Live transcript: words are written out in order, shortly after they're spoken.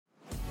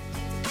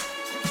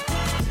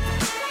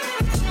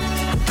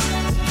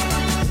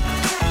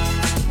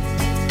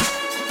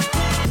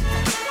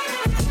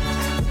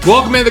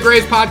Welcome to the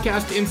greatest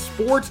podcast in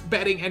sports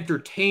betting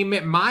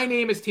entertainment. My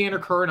name is Tanner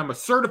Kerr, and I'm a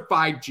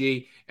certified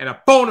G and a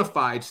bona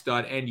fide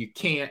stud, and you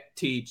can't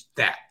teach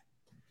that.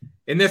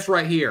 And this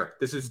right here,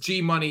 this is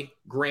G Money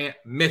Grant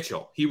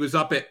Mitchell. He was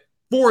up at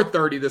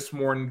 4:30 this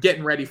morning,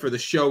 getting ready for the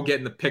show,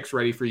 getting the picks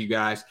ready for you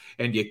guys,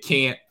 and you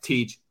can't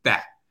teach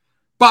that.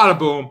 Bada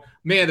boom,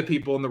 man, the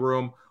people in the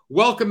room,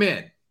 welcome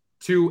in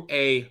to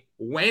a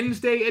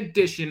Wednesday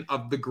edition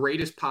of the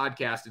greatest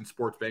podcast in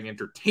sports betting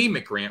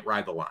entertainment. Grant,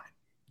 ride the line.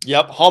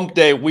 Yep, hump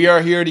day. We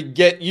are here to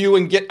get you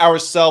and get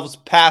ourselves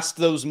past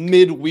those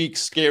midweek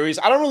scaries.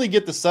 I don't really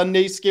get the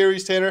Sunday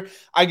scaries, Tanner.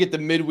 I get the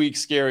midweek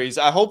scaries.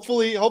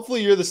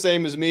 Hopefully you're the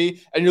same as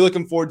me, and you're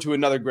looking forward to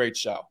another great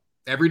show.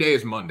 Every day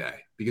is Monday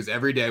because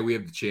every day we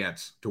have the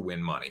chance to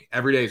win money.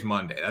 Every day is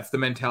Monday. That's the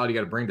mentality you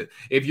got to bring to.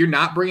 If you're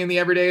not bringing the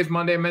every day is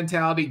Monday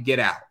mentality, get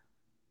out.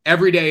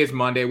 Every day is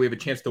Monday. We have a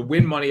chance to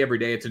win money every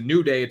day. It's a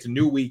new day. It's a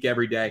new week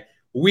every day.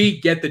 We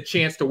get the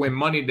chance to win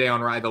money today on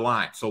Ride the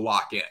Line, so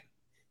lock in.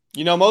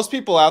 You know, most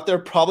people out there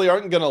probably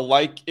aren't going to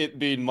like it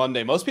being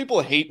Monday. Most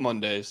people hate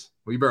Mondays.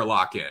 Well, you better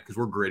lock in because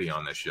we're gritty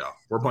on this show.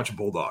 We're a bunch of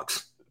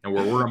Bulldogs, and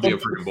we're going to be a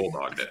freaking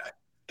Bulldog today.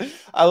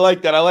 I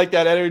like that. I like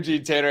that energy,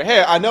 Tanner.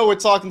 Hey, I know we're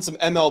talking some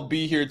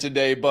MLB here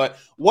today, but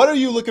what are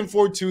you looking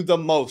forward to the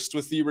most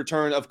with the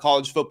return of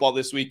college football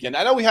this weekend?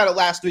 I know we had it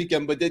last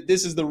weekend, but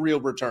this is the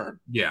real return.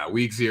 Yeah,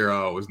 week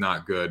 0 was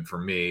not good for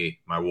me,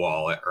 my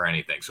wallet, or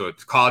anything. So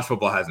college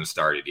football hasn't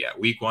started yet.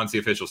 Week 1's the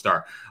official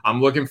start.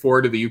 I'm looking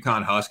forward to the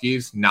UConn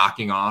Huskies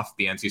knocking off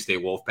the NC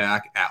State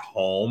Wolfpack at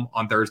home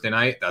on Thursday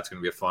night. That's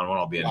going to be a fun one.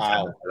 I'll be in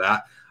attendance for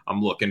that.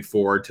 I'm looking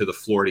forward to the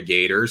Florida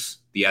Gators,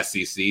 the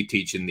SEC,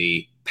 teaching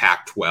the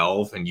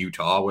Pac-12 and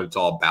Utah what it's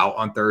all about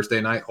on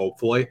Thursday night,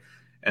 hopefully.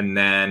 And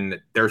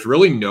then there's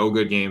really no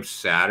good games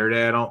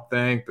Saturday, I don't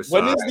think.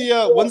 When's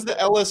the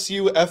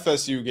LSU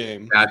FSU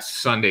game? That's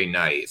Sunday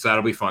night, so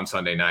that'll be fun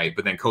Sunday night.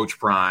 But then Coach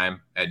Prime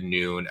at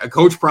noon.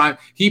 Coach Prime,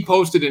 he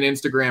posted an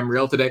Instagram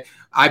reel today.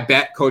 I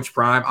bet Coach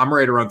Prime, I'm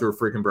ready to run through a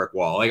freaking brick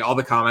wall. Like all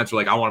the comments are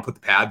like, I want to put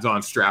the pads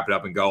on, strap it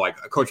up, and go. Like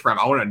Coach Prime,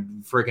 I want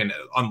to freaking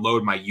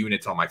unload my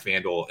units on my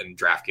FanDuel and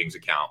DraftKings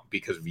account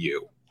because of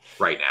you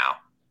right now.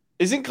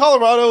 Isn't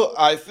Colorado,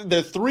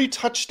 they're 3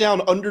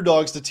 touchdown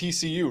underdogs to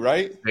TCU,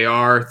 right? They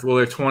are. Well,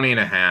 they're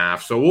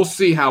 20.5. So we'll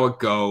see how it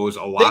goes.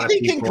 They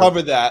can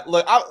cover that.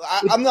 Look,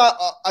 I'm not.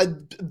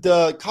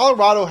 The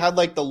Colorado had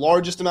like the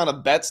largest amount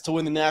of bets to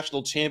win the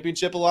national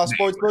championship. A lot of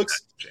sports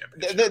books.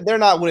 They're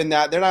not winning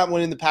that. They're not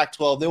winning the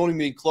Pac-12. They won't even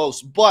be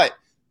close. But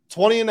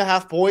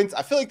 20.5 points,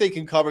 I feel like they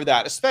can cover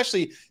that.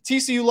 Especially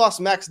TCU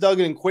lost Max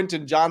Duggan and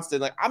Quentin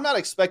Johnston. Like I'm not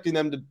expecting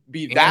them to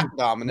be that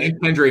dominant.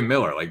 And Kendra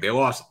Miller, like they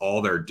lost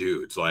all their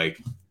dudes. Like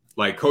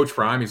Coach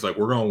Prime, he's like,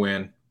 we're gonna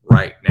win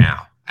right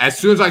now. As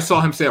soon as I saw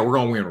him say we're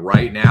gonna win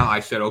right now, I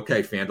said,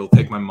 okay, FanDuel,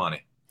 take my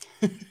money.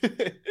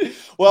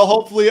 Well,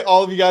 hopefully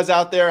all of you guys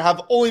out there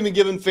have only been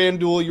giving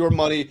FanDuel your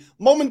money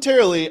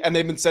momentarily, and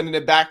they've been sending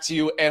it back to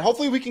you. And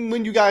hopefully we can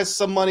win you guys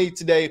some money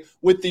today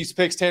with these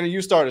picks. Tanner,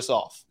 you start us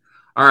off.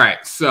 All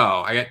right,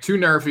 so I got 2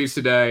 nerfies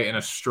today and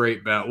a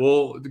straight bet.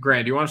 Well,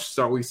 Grant, do you want to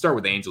start? We start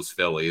with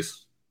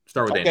Angels-Phillies.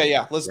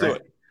 Let's do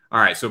it.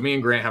 All right, so me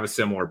and Grant have a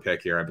similar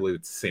pick here. I believe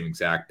it's the same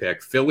exact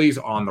pick. Phillies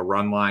on the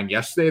run line.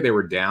 Yesterday, they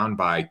were down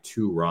by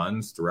 2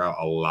 runs throughout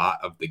a lot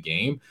of the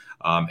game,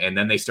 and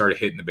then they started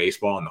hitting the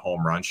baseball, and the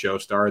home run show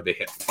started. They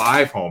hit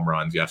 5 home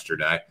runs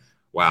yesterday.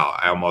 Wow,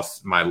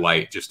 my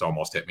light just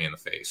almost hit me in the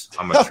face.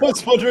 I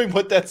was wondering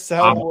what that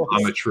sound was.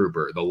 I'm a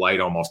trooper. The light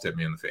almost hit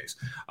me in the face.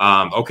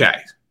 Okay.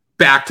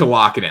 Back to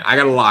locking it. I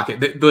got to lock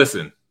it.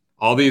 Listen,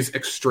 all these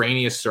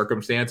extraneous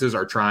circumstances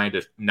are trying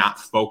to not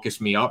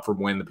focus me up for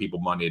win the people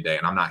money today,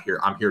 and I'm not here.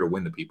 I'm here to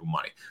win the people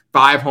money.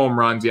 5 home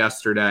runs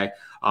yesterday.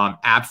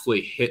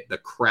 Absolutely hit the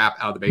crap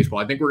out of the baseball.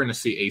 I think we're going to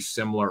see a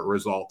similar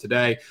result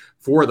today.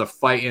 For the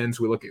fight-ins,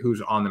 we look at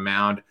who's on the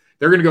mound.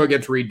 They're going to go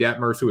against Reed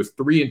Detmers, who is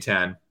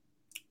 3-10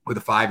 with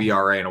a 5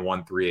 ERA and a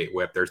 1.38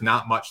 whip. There's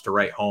not much to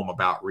write home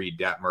about Reed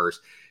Detmers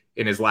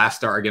in his last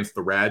start against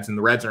the Reds, and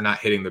the Reds are not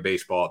hitting the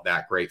baseball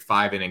that great.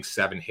 5 innings,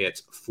 7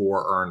 hits,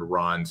 4 earned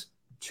runs,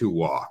 2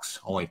 walks,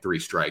 only 3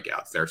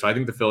 strikeouts there. So I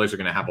think the Phillies are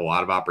going to have a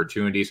lot of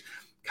opportunities.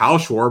 Kyle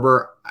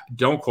Schwarber,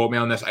 don't quote me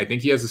on this. I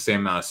think he has the same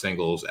amount of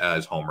singles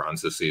as home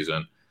runs this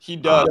season. He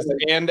does.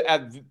 And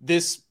at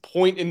this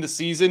point in the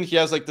season, he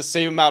has like the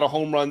same amount of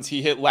home runs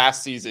he hit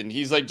last season.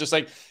 He's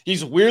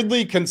he's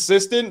weirdly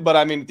consistent, but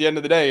I mean, at the end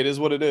of the day, it is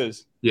what it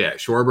is. Yeah,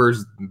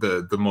 Schwarber's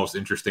the most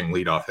interesting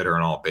leadoff hitter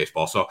in all of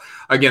baseball. So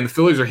again, the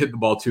Phillies are hitting the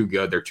ball too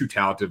good. They're too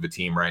talented of a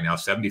team right now,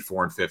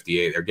 74 and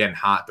 58. They're getting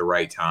hot at the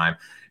right time.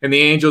 And the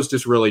Angels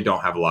just really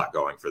don't have a lot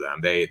going for them.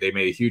 They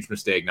made a huge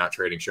mistake not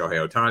trading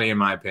Shohei Ohtani, in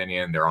my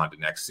opinion. They're on to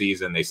next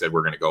season. They said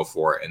we're going to go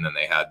for it, and then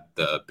they had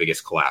the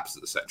biggest collapse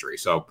of the century.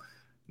 So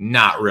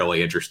not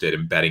really interested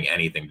in betting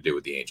anything to do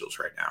with the Angels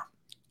right now.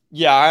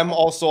 Yeah, I'm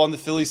also on the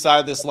Philly side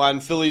of this line.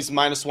 Phillies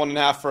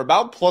 -1.5 for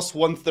about plus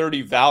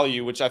 130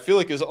 value, which I feel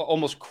like is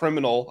almost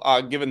criminal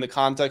given the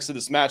context of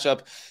this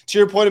matchup. To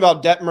your point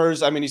about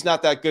Detmers, I mean, he's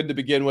not that good to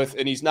begin with,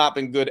 and he's not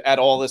been good at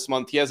all this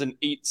month. He has an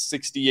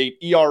 8.68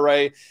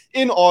 ERA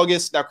in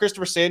August. Now,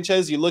 Christopher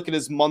Sanchez, you look at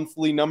his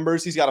monthly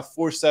numbers, he's got a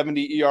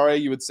 4.70 ERA.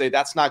 You would say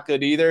that's not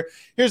good either.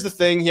 Here's the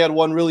thing. He had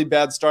one really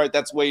bad start.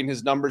 That's weighing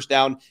his numbers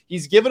down.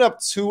 He's given up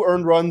 2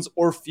 earned runs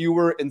or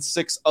fewer in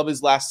 6 of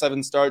his last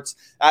 7 starts.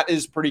 That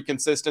is pretty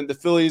consistent. The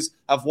Phillies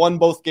have won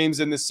both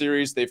games in this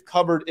series. They've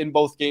covered in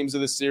both games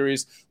of this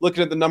series.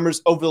 Looking at the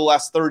numbers over the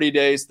last 30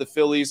 days, the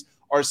Phillies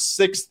are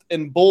 6th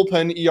in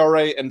bullpen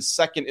ERA and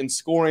 2nd in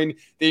scoring.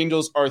 The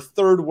Angels are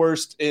 3rd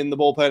worst in the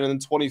bullpen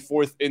and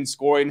 24th in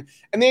scoring.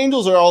 And the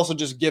Angels are also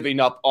just giving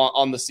up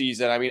on the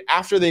season. I mean,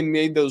 after they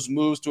made those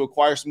moves to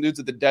acquire some dudes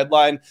at the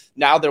deadline,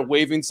 now they're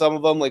waiving some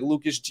of them, like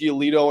Lucas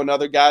Giolito and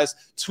other guys.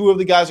 2 of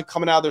the guys are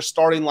coming out of their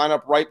starting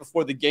lineup right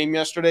before the game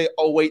yesterday.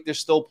 Oh, wait, they're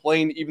still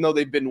playing even though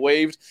they've been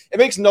waived. It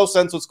makes no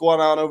sense what's going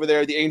on over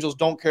there. The Angels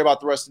don't care about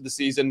the rest of the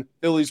season.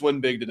 Phillies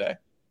win big today.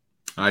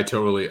 I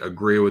totally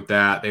agree with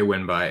that. They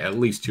win by at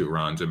least 2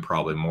 runs and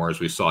probably more,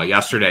 as we saw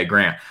yesterday,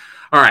 Grant.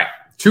 All right,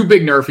 2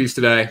 big nerfies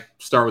today.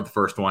 Start with the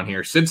first one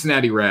here.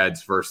 Cincinnati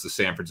Reds versus the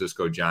San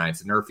Francisco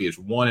Giants. The nerfie is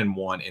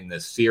 1-1 in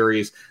this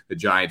series. The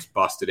Giants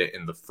busted it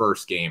in the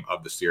first game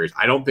of the series.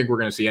 I don't think we're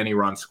going to see any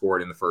runs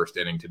scored in the first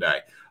inning today.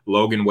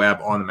 Logan Webb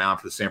on the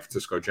mound for the San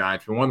Francisco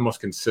Giants. Been one of the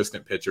most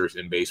consistent pitchers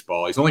in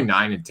baseball. He's only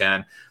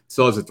 9-10.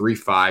 Still has a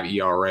 3.5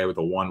 ERA with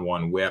a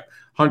 1.1 whip.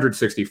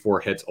 164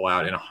 hits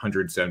allowed in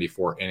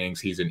 174 innings.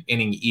 He's an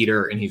inning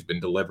eater, and he's been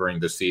delivering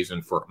this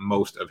season for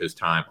most of his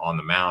time on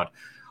the mound.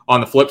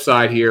 On the flip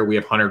side here, we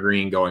have Hunter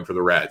Green going for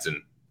the Reds.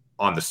 And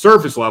on the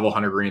surface level,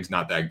 Hunter Green's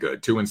not that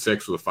good.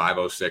 2-6 with a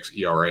 5.06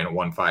 ERA and a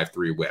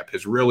 1.53 whip.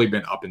 Has really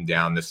been up and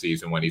down this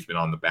season when he's been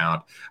on the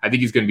mound. I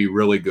think he's going to be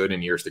really good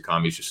in years to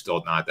come. He's just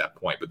still not at that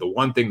point. But the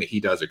one thing that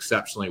he does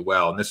exceptionally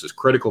well, and this is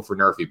critical for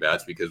nerfy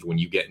bets, because when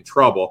you get in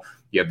trouble,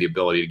 you have the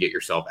ability to get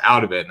yourself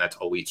out of it, and that's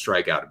elite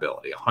strikeout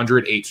ability.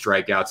 108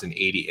 strikeouts in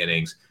 80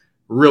 innings.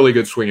 Really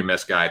good swing and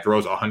miss guy.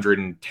 Throws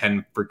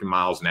 110 freaking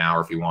miles an hour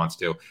if he wants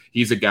to.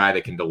 He's a guy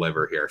that can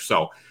deliver here.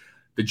 So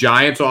the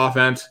Giants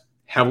offense,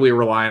 heavily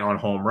reliant on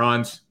home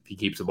runs. If he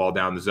keeps the ball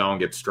down the zone,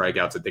 gets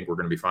strikeouts, I think we're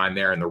going to be fine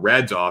there. And the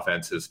Reds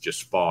offense has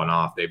just fallen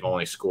off. They've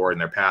only scored in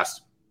their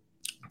past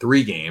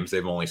 3 games.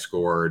 They've only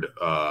scored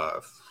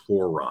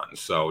 4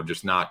 runs. So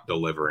just not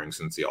delivering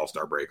since the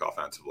All-Star break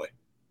offensively.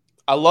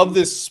 I love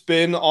this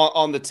spin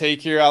on the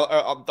take here,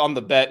 on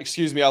the bet.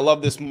 Excuse me. I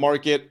love this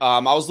market. I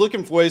was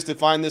looking for ways to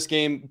find this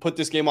game, put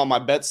this game on my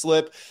bet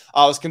slip.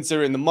 I was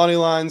considering the money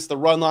lines, the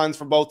run lines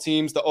for both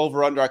teams, the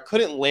over-under. I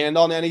couldn't land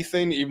on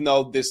anything, even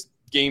though this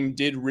game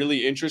did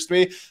really interest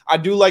me. I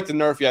do like the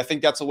nerfy. I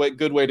think that's a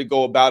good way to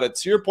go about it.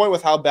 To your point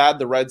with how bad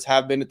the Reds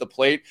have been at the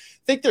plate,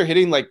 I think they're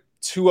hitting like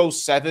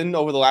 207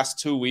 over the last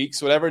 2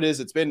 weeks, whatever it is.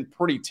 It's been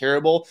pretty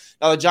terrible.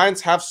 Now the Giants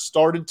have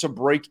started to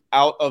break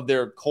out of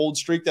their cold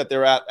streak that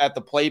they're at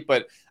the plate,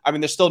 but I mean,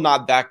 they're still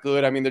not that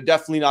good. I mean, they're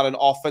definitely not an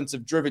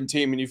offensive driven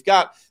team. And you've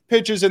got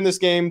pitchers in this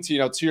game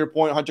to your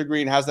point, Hunter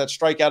Green has that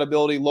strikeout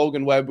ability.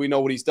 Logan Webb, we know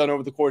what he's done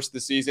over the course of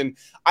the season.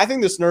 I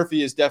think this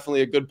nerfy is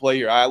definitely a good play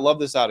here. I love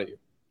this out of you.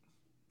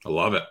 I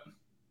love it.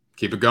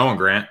 Keep it going,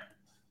 Grant.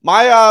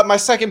 My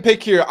second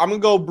pick here, I'm going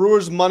to go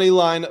Brewers money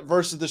line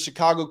versus the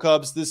Chicago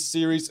Cubs. This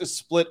series is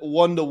split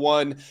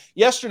 1-1.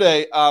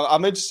 Yesterday,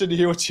 I'm interested to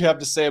hear what you have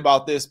to say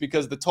about this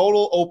because the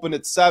total opened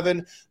at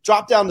 7,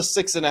 dropped down to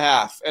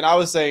 6.5. And I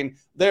was saying,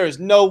 there is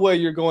no way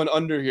you're going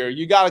under here.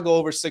 You got to go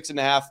over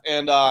 6.5.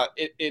 And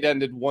it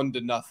ended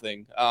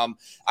 1-0.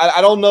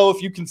 I don't know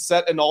if you can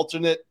set an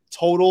alternate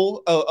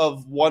total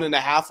of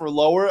 1.5 or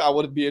lower. I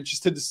would be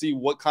interested to see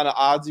what kind of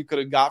odds you could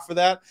have got for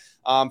that.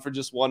 For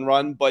just 1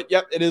 run. But,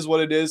 yep, it is what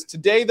it is.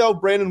 Today, though,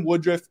 Brandon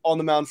Woodruff on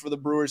the mound for the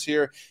Brewers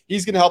here.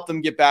 He's going to help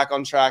them get back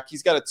on track.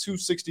 He's got a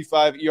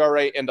 2.65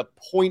 ERA and a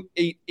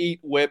 0.88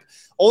 whip.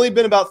 Only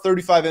been about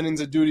 35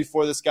 innings of duty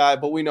for this guy,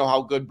 but we know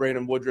how good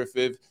Brandon Woodruff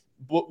is.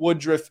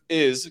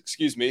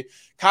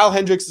 Kyle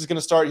Hendricks is going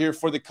to start here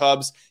for the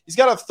Cubs. He's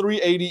got a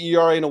 3.80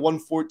 ERA and a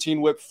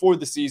 1.14 whip for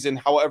the season.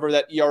 However,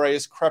 that ERA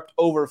has crept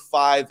over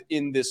 5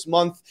 in this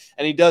month,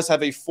 and he does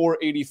have a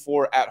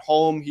 4.84 at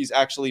home. He's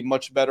actually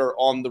much better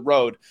on the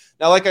road.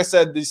 Now, like I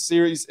said, this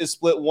series is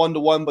split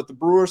 1-1, but the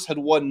Brewers had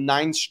won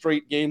 9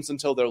 straight games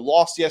until their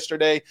loss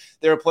yesterday.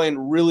 They were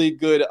playing really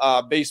good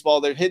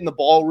baseball. They're hitting the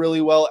ball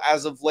really well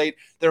as of late.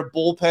 Their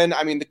bullpen,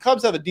 I mean, the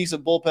Cubs have a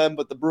decent bullpen,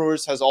 but the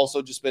Brewers has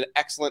also just been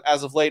excellent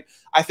as of late.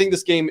 I think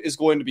this game is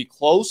going to be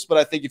close, but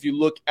I think if you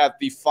look at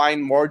the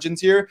fine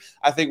margins here,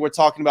 I think we're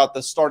talking about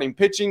the starting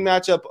pitching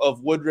matchup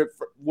of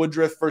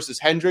Woodruff versus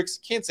Hendricks.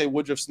 Can't say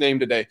Woodruff's name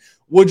today.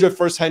 Woodruff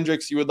versus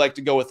Hendricks, you would like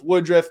to go with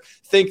Woodruff.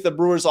 Think the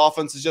Brewers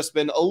offense has just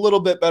been a little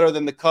bit better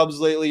than the Cubs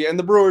lately, and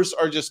the Brewers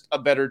are just a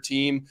better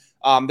team.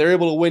 They're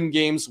able to win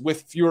games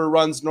with fewer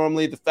runs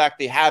normally. The fact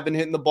they have been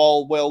hitting the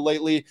ball well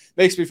lately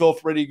makes me feel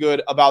pretty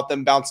good about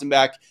them bouncing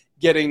back,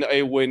 getting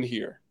a win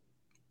here.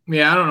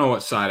 Yeah, I don't know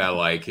what side I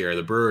like here.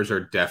 The Brewers are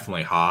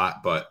definitely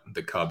hot, but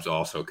the Cubs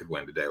also could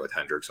win today with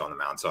Hendricks on the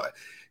mound. So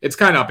it's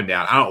kind of up and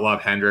down. I don't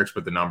love Hendricks,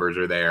 but the numbers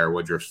are there.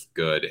 Woodruff's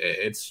good.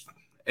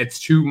 It's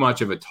too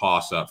much of a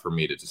toss-up for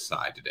me to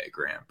decide today,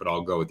 Grant, but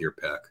I'll go with your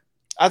pick.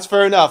 That's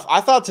fair enough. I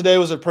thought today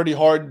was a pretty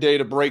hard day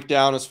to break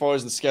down as far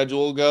as the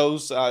schedule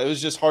goes. It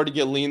was just hard to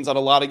get leans on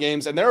a lot of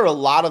games, and there are a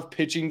lot of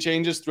pitching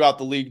changes throughout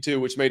the league too,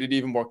 which made it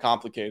even more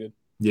complicated.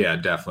 Yeah,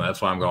 definitely.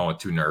 That's why I'm going with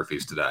 2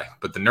 Nerfies today.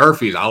 But the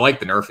Nerfies, I like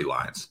the Nerfie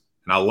lines,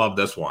 and I love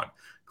this one.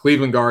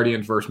 Cleveland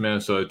Guardians versus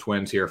Minnesota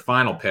Twins here.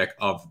 Final pick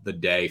of the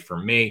day for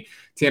me.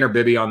 Tanner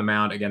Bibby on the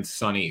mound against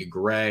Sonny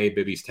Gray.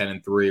 Bibby's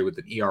 10-3 with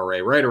an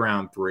ERA right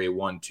around 3,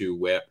 1.2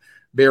 whip.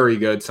 Very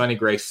good. Sonny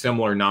Gray,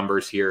 similar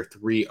numbers here.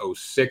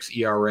 3.06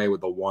 ERA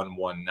with a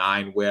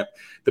 1.19 whip.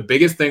 The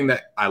biggest thing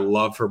that I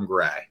love from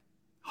Gray,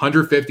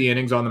 150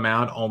 innings on the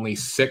mound, only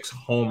 6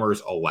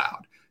 homers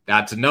allowed.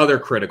 That's another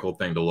critical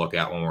thing to look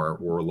at when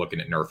we're looking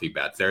at Nerfy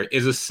bets. There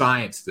is a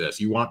science to this.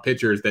 You want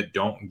pitchers that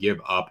don't give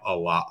up a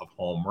lot of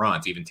home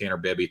runs. Even Tanner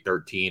Bibby,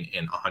 13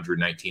 in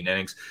 119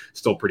 innings,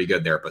 still pretty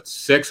good there. But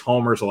 6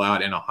 homers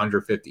allowed in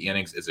 150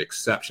 innings is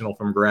exceptional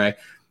from Gray.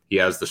 He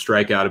has the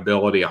strikeout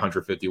ability,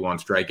 151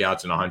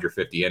 strikeouts in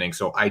 150 innings.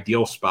 So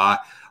ideal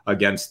spot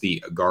against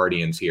the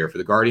Guardians here. For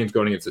the Guardians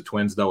going against the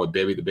Twins, though, with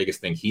Bibby, the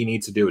biggest thing he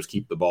needs to do is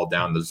keep the ball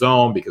down the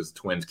zone because the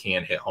Twins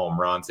can hit home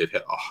runs. They've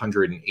hit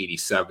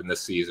 187 this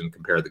season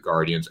compared to the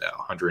Guardians at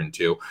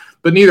 102.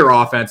 But neither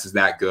offense is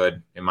that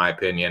good, in my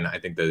opinion. I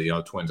think that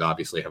the Twins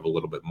obviously have a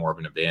little bit more of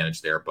an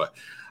advantage there, but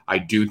I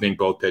do think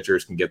both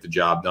pitchers can get the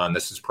job done.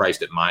 This is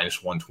priced at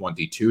minus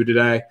 122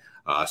 today.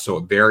 So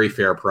a very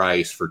fair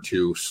price for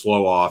 2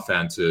 slow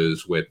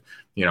offenses with,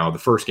 the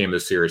first game of the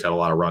series had a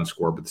lot of runs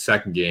scored, but the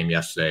second game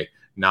yesterday,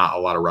 not a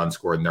lot of runs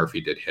scored.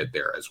 Nerfy did hit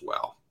there as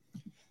well.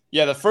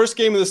 Yeah, the first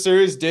game of the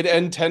series did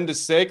end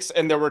 10-6,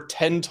 and there were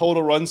 10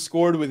 total runs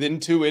scored within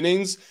 2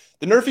 innings.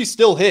 The Nerfy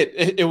still hit.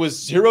 It was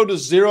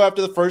 0-0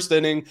 after the first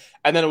inning,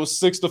 and then it was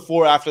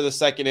 6-4 after the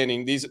second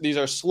inning. These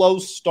are slow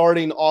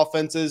starting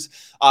offenses.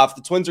 If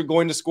the Twins are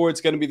going to score,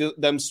 it's going to be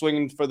them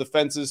swinging for the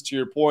fences. To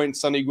your point,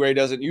 Sonny Gray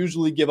doesn't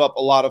usually give up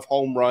a lot of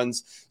home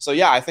runs. So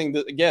yeah, I think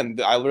that again,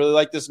 I really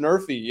like this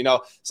Nerfy.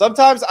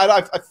 Sometimes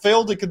I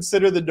fail to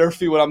consider the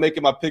Nerfy when I'm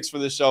making my picks for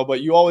this show,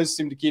 but you always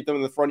seem to keep them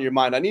in the front of your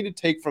mind. I need to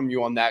take from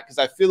you on that because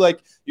I feel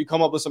like you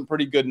come up with some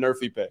pretty good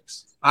Nerfy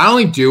picks. I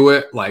only do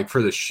it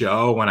for the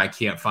show when I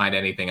can't find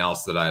anything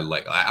else that I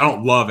like. I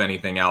don't love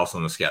anything else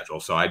on the schedule,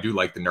 so I do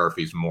like the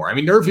Nerfies more. I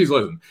mean, Nerfies,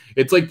 listen,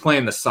 it's like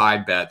playing the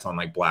side bets on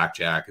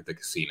blackjack at the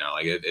casino.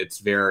 It's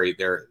very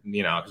there.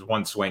 Because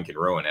one swing can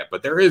ruin it,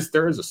 but there is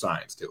a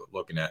science to it.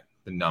 Looking at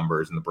the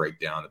numbers and the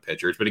breakdown of the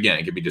pitchers, but again,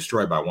 it can be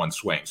destroyed by one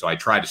swing. So I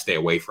try to stay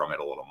away from it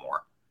a little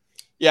more.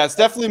 Yeah, it's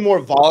definitely more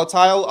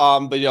volatile.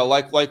 But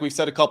like we've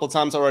said a couple of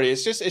times already,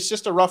 it's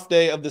just a rough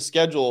day of the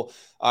schedule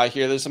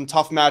here. There's some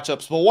tough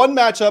matchups. But one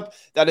matchup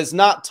that is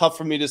not tough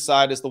for me to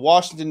decide is the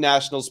Washington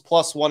Nationals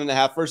plus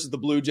 1.5 versus the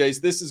Blue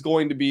Jays. This is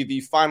going to be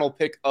the final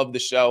pick of the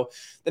show.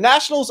 The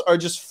Nationals are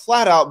just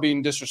flat out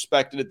being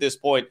disrespected at this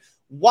point.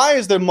 Why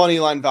is their money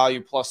line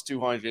value plus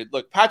 200?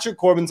 Look, Patrick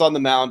Corbin's on the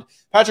mound.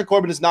 Patrick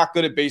Corbin is not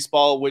good at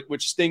baseball,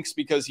 which stinks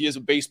because he is a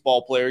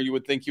baseball player. You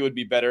would think he would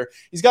be better.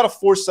 He's got a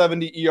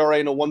 4.70 ERA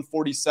and a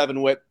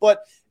 1.47 whip,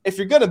 but if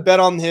you're going to bet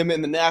on him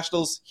in the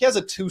Nationals, he has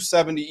a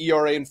 2.70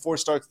 ERA in 4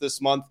 starts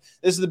this month.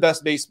 This is the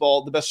best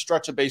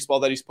stretch of baseball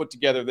that he's put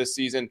together this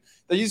season.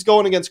 That he's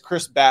going against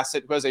Chris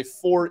Bassett, who has a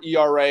 4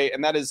 ERA,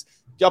 and that is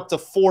up to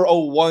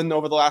 4.01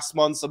 over the last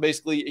month. So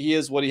basically, he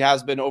is what he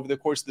has been over the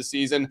course of the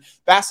season.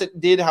 Bassett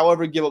did,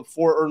 however, give up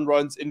 4 earned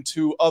runs in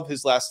 2 of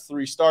his last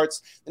 3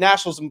 starts. The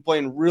Nationals have been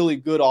playing really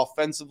good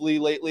offensively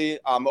lately.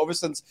 Ever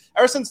since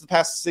the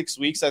past 6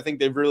 weeks, I think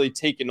they've really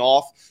taken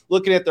off.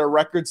 Looking at their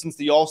record since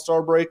the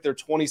All-Star break, they're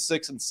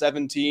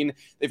 26-17.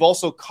 They've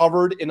also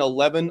covered in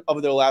 11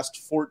 of their last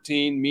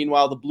 14.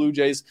 Meanwhile, the Blue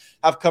Jays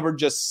have covered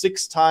just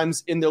 6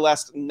 times in their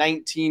last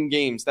 19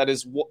 games. That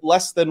is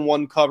less than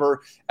 1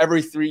 cover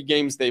every 3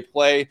 games they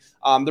play.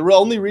 The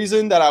only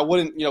reason that I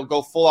wouldn't,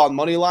 go full on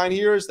money line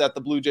here is that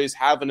the Blue Jays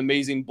have an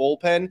amazing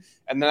bullpen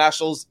and the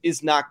Nationals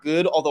is not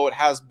good, although it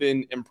has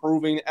been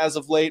improving as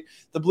of late.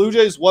 The Blue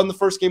Jays won the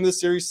first game of the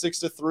series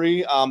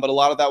 6-3, but a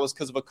lot of that was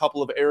because of a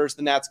couple of errors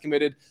the Nats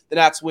committed. The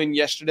Nats win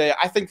yesterday.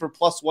 I think for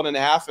plus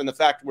 1.5 and the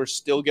fact we're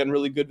still getting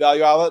really good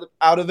value out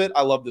of it,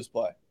 I love this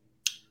play.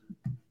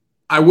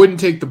 I wouldn't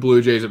take the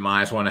Blue Jays at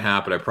minus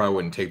 1.5, but I probably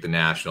wouldn't take the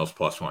Nationals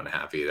plus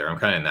 1.5 either. I'm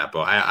kind of in that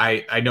boat.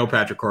 I know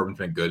Patrick Corbin's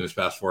been good in his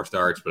past 4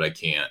 starts, but I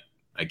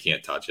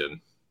can't touch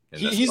him.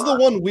 He's the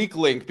one weak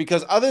link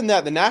because other than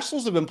that, the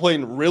Nationals have been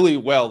playing really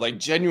well.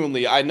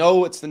 Genuinely, I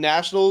know it's the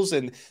Nationals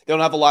and they don't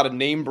have a lot of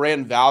name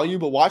brand value,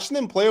 but watching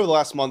them play over the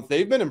last month,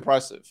 they've been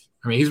impressive.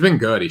 I mean, he's been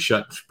good. He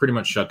pretty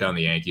much shut down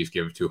the Yankees,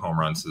 gave 2 home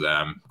runs to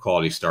them.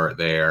 Quality start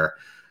there.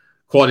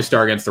 Quality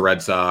start against the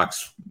Red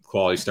Sox.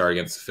 Quality start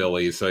against the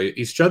Phillies. So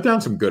he's shut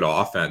down some good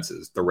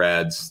offenses. The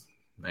Reds,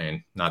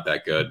 not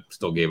that good.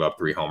 Still gave up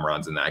 3 home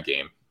runs in that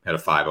game. Had a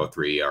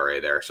 5.03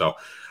 ERA there. So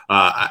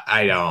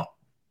I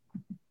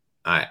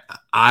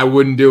I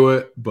wouldn't do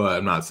it, but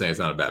I'm not saying it's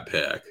not a bad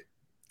pick.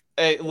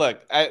 Hey,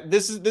 look,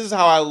 this is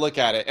how I look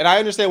at it, and I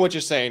understand what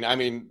you're saying. I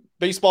mean,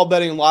 baseball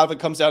betting, a lot of it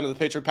comes down to the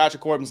pitcher.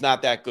 Patrick Corbin's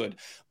not that good,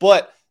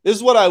 but this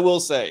is what I will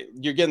say: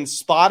 you're getting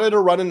spotted a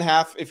run and a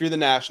half if you're the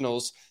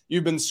Nationals.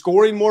 You've been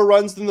scoring more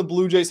runs than the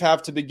Blue Jays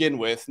have to begin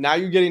with. Now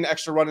you're getting an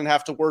extra run and a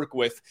half to work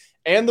with,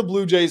 and the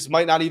Blue Jays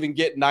might not even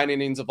get 9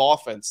 innings of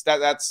offense.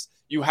 That's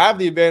you have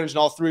the advantage in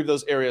all three of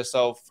those areas.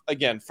 So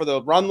again, for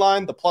the run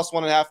line, the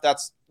 +1.5,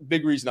 that's a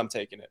big reason I'm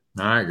taking it.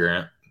 All right,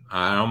 Grant.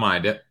 I don't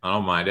mind it.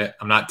 I'm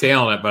not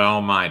tailing it, but I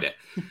don't mind it.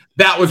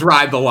 That was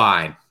Ride the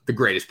Line, the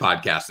greatest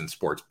podcast in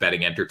sports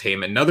betting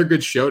entertainment. Another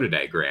good show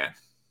today, Grant.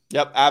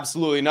 Yep,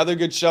 absolutely. Another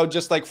good show,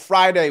 just like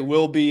Friday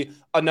will be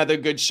another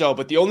good show.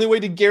 But the only way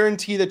to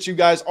guarantee that you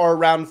guys are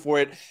around for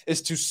it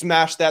is to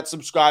smash that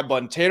subscribe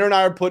button. Tanner and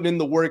I are putting in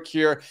the work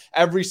here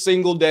every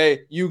single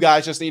day. You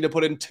guys just need to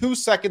put in 2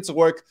 seconds of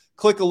work,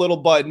 click a little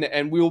button,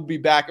 and we will be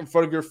back in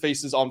front of your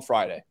faces on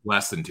Friday.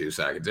 Less than 2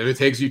 seconds. If it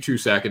takes you 2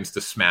 seconds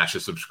to smash a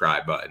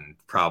subscribe button,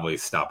 probably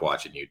stop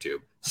watching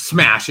YouTube.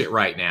 Smash it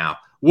right now.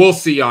 We'll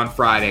see you on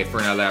Friday for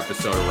another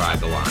episode of Ride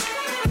the Line.